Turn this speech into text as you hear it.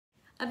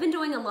I've been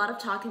doing a lot of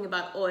talking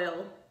about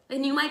oil,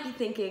 and you might be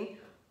thinking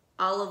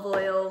olive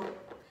oil,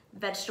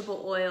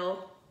 vegetable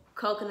oil,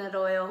 coconut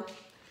oil,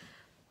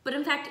 but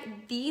in fact,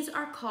 these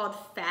are called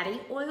fatty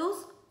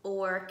oils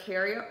or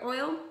carrier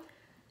oil.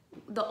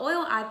 The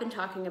oil I've been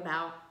talking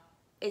about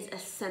is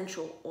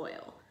essential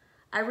oil.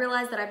 I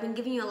realize that I've been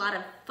giving you a lot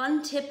of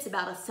fun tips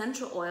about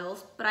essential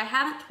oils, but I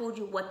haven't told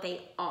you what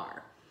they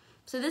are.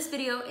 So this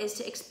video is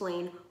to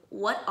explain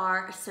what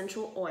are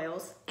essential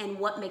oils and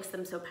what makes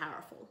them so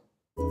powerful.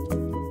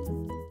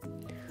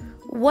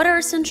 What are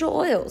essential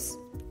oils?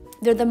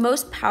 They're the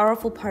most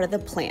powerful part of the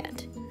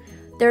plant.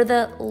 They're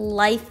the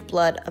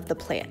lifeblood of the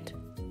plant.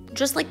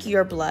 Just like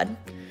your blood,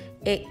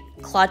 it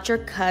clots your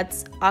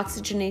cuts,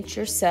 oxygenates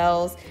your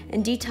cells,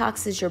 and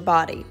detoxes your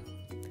body.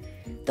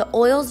 The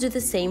oils do the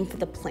same for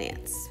the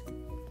plants.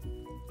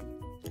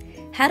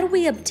 How do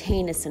we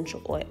obtain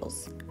essential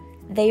oils?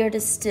 They are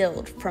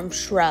distilled from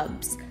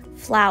shrubs,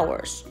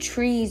 flowers,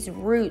 trees,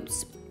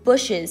 roots,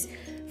 bushes,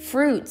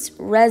 fruits,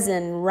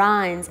 resin,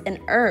 rinds, and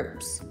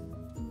herbs.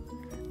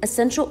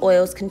 Essential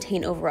oils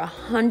contain over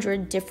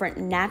 100 different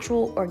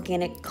natural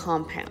organic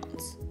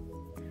compounds.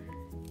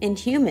 In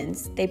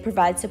humans, they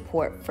provide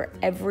support for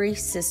every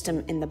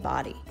system in the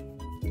body.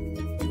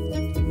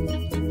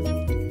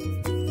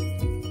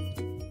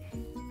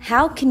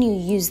 How can you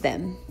use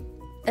them?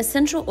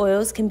 Essential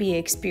oils can be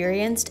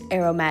experienced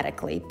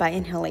aromatically by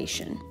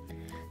inhalation.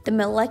 The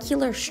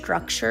molecular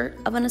structure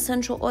of an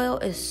essential oil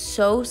is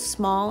so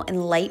small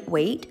and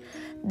lightweight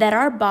that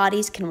our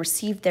bodies can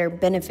receive their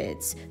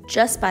benefits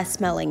just by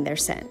smelling their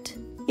scent.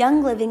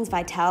 Young Living's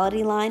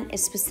Vitality line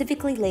is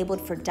specifically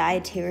labeled for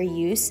dietary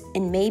use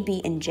and may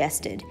be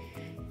ingested.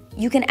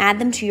 You can add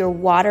them to your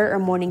water or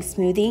morning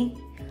smoothie,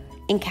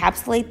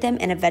 encapsulate them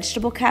in a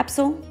vegetable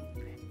capsule,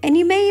 and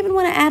you may even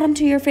want to add them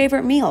to your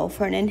favorite meal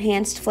for an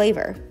enhanced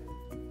flavor.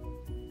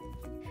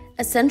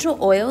 Essential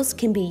oils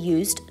can be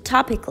used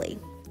topically.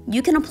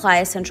 You can apply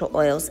essential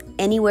oils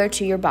anywhere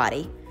to your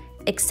body,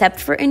 except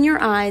for in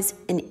your eyes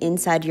and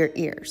inside your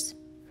ears.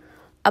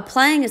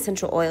 Applying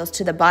essential oils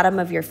to the bottom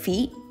of your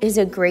feet is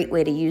a great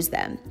way to use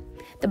them.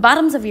 The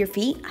bottoms of your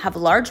feet have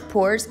large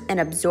pores and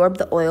absorb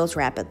the oils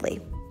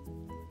rapidly.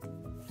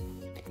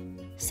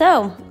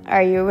 So,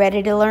 are you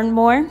ready to learn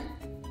more?